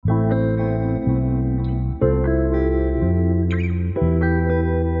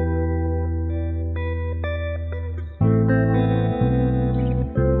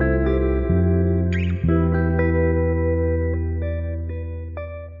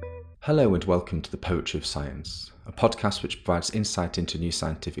Hello and welcome to The Poetry of Science, a podcast which provides insight into new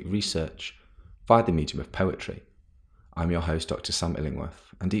scientific research via the medium of poetry. I'm your host, Dr. Sam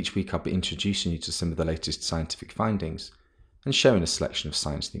Illingworth, and each week I'll be introducing you to some of the latest scientific findings and sharing a selection of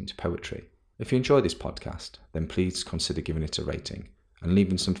science-themed poetry. If you enjoy this podcast, then please consider giving it a rating and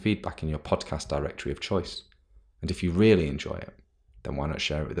leaving some feedback in your podcast directory of choice. And if you really enjoy it, then why not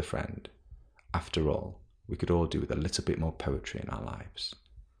share it with a friend? After all, we could all do with a little bit more poetry in our lives.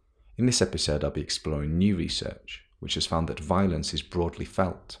 In this episode, I'll be exploring new research which has found that violence is broadly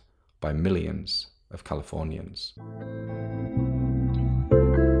felt by millions of Californians.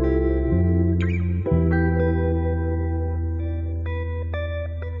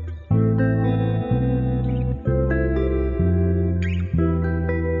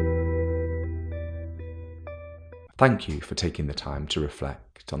 Thank you for taking the time to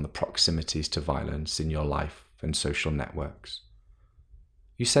reflect on the proximities to violence in your life and social networks.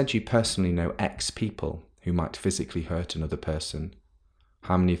 You said you personally know X people who might physically hurt another person.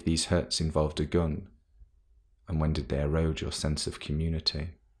 How many of these hurts involved a gun? And when did they erode your sense of community?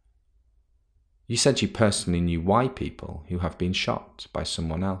 You said you personally knew Y people who have been shot by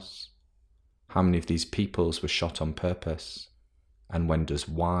someone else. How many of these peoples were shot on purpose? And when does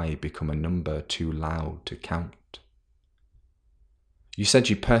Y become a number too loud to count? You said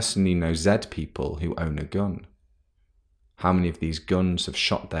you personally know Z people who own a gun. How many of these guns have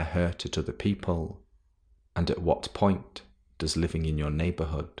shot their hurt at other people? And at what point does living in your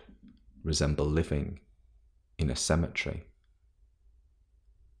neighbourhood resemble living in a cemetery?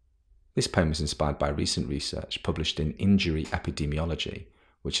 This poem is inspired by recent research published in Injury Epidemiology,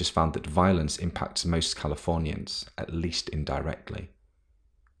 which has found that violence impacts most Californians, at least indirectly.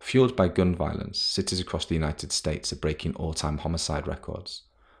 Fueled by gun violence, cities across the United States are breaking all-time homicide records.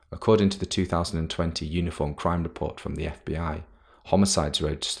 According to the 2020 Uniform Crime Report from the FBI, homicides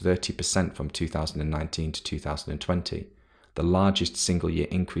rose 30% from 2019 to 2020, the largest single-year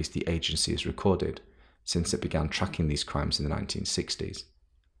increase the agency has recorded since it began tracking these crimes in the 1960s.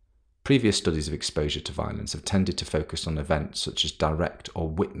 Previous studies of exposure to violence have tended to focus on events such as direct or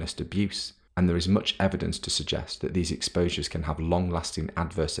witnessed abuse, and there is much evidence to suggest that these exposures can have long-lasting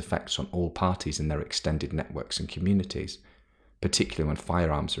adverse effects on all parties in their extended networks and communities, particularly when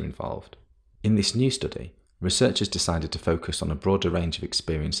firearms are involved. In this new study, researchers decided to focus on a broader range of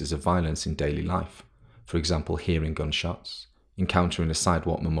experiences of violence in daily life, for example, hearing gunshots, encountering a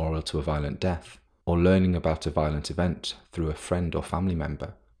sidewalk memorial to a violent death, or learning about a violent event through a friend or family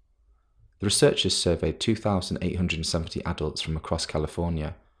member. The researchers surveyed 2,870 adults from across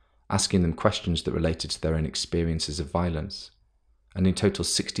California, asking them questions that related to their own experiences of violence, and in total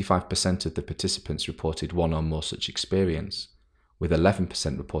 65% of the participants reported one or more such experience, with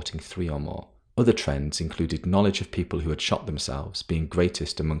 11% reporting 3 or more. Other trends included knowledge of people who had shot themselves being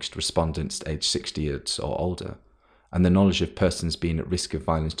greatest amongst respondents aged 60 years or older, and the knowledge of persons being at risk of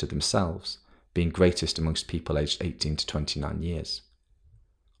violence to themselves being greatest amongst people aged 18 to 29 years.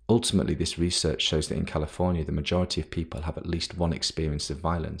 Ultimately, this research shows that in California, the majority of people have at least one experience of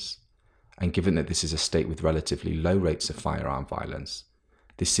violence, and given that this is a state with relatively low rates of firearm violence,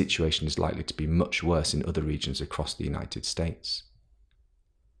 this situation is likely to be much worse in other regions across the United States.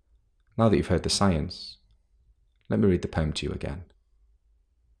 Now that you've heard the science, let me read the poem to you again.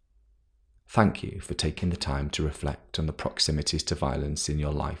 Thank you for taking the time to reflect on the proximities to violence in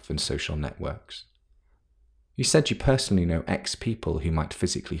your life and social networks. You said you personally know X people who might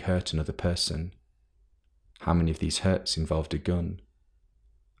physically hurt another person. How many of these hurts involved a gun?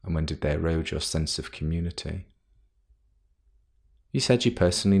 And when did they erode your sense of community? You said you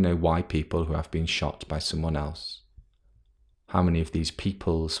personally know Y people who have been shot by someone else. How many of these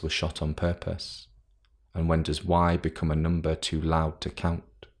peoples were shot on purpose? And when does Y become a number too loud to count?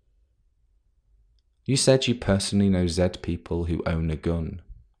 You said you personally know Z people who own a gun.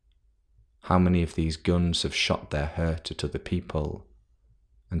 How many of these guns have shot their hurt at other people?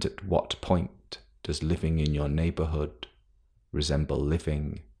 And at what point does living in your neighbourhood resemble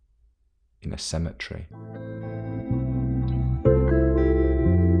living in a cemetery?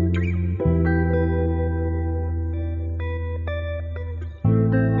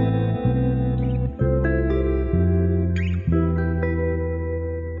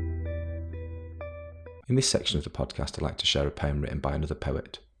 In this section of the podcast, I'd like to share a poem written by another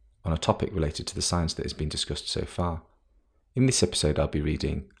poet on a topic related to the science that has been discussed so far. In this episode, I'll be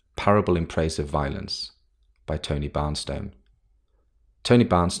reading Parable in Praise of Violence by Tony Barnstone. Tony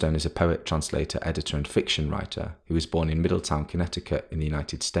Barnstone is a poet, translator, editor and fiction writer who was born in Middletown, Connecticut in the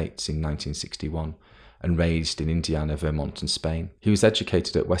United States in 1961 and raised in Indiana, Vermont, and Spain. He was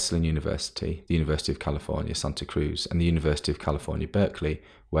educated at Wesleyan University, the University of California, Santa Cruz, and the University of California, Berkeley,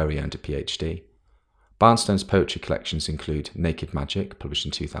 where he earned a PhD. Barnstone's poetry collections include Naked Magic, published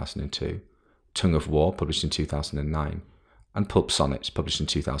in 2002, Tongue of War, published in 2009, and Pulp Sonnets, published in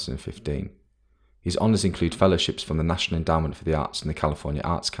 2015. His honours include fellowships from the National Endowment for the Arts and the California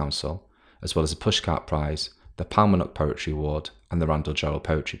Arts Council, as well as the Pushcart Prize, the Palmanook Poetry Award, and the Randall Jarrell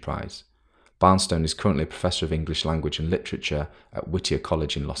Poetry Prize. Barnstone is currently a professor of English Language and Literature at Whittier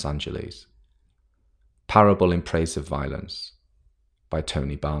College in Los Angeles. Parable in Praise of Violence by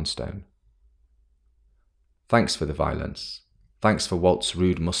Tony Barnstone. Thanks for the violence. Thanks for Walt's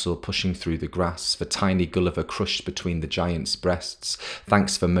rude muscle pushing through the grass, for tiny Gulliver crushed between the giant's breasts.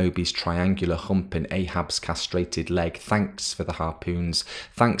 Thanks for Moby's triangular hump and Ahab's castrated leg. Thanks for the harpoons.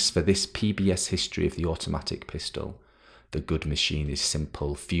 Thanks for this PBS history of the automatic pistol. The good machine is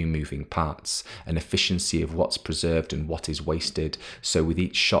simple, few moving parts, an efficiency of what's preserved and what is wasted. So with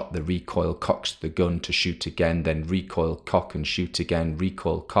each shot the recoil cocks the gun to shoot again, then recoil cock and shoot again,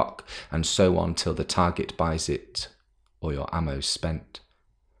 recoil cock, and so on till the target buys it, or your ammo's spent.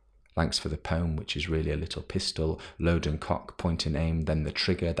 Thanks for the poem, which is really a little pistol, load and cock, point and aim, then the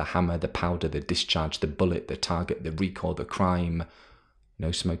trigger, the hammer, the powder, the discharge, the bullet, the target, the recoil, the crime.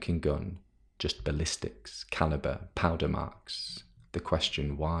 No smoking gun. Just ballistics, caliber, powder marks. The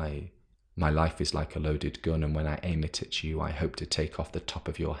question why? My life is like a loaded gun, and when I aim it at you, I hope to take off the top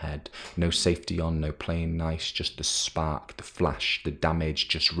of your head. No safety on, no playing nice, just the spark, the flash, the damage,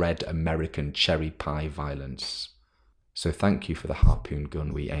 just red American cherry pie violence. So thank you for the harpoon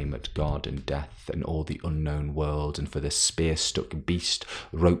gun we aim at God and death and all the unknown world, and for the spear-stuck beast,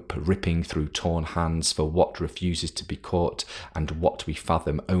 rope ripping through torn hands, for what refuses to be caught, and what we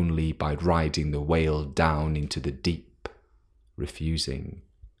fathom only by riding the whale down into the deep, refusing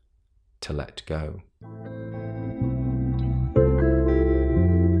to let go.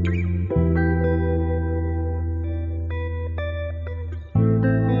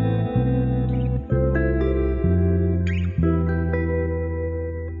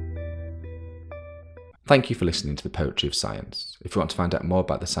 Thank you for listening to The Poetry of Science. If you want to find out more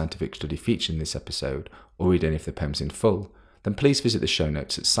about the scientific study featured in this episode, or read any of the poems in full, then please visit the show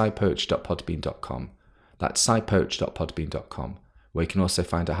notes at scipoetry.podbean.com. That's scipoetry.podbean.com, where you can also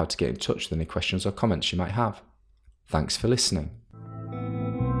find out how to get in touch with any questions or comments you might have. Thanks for listening.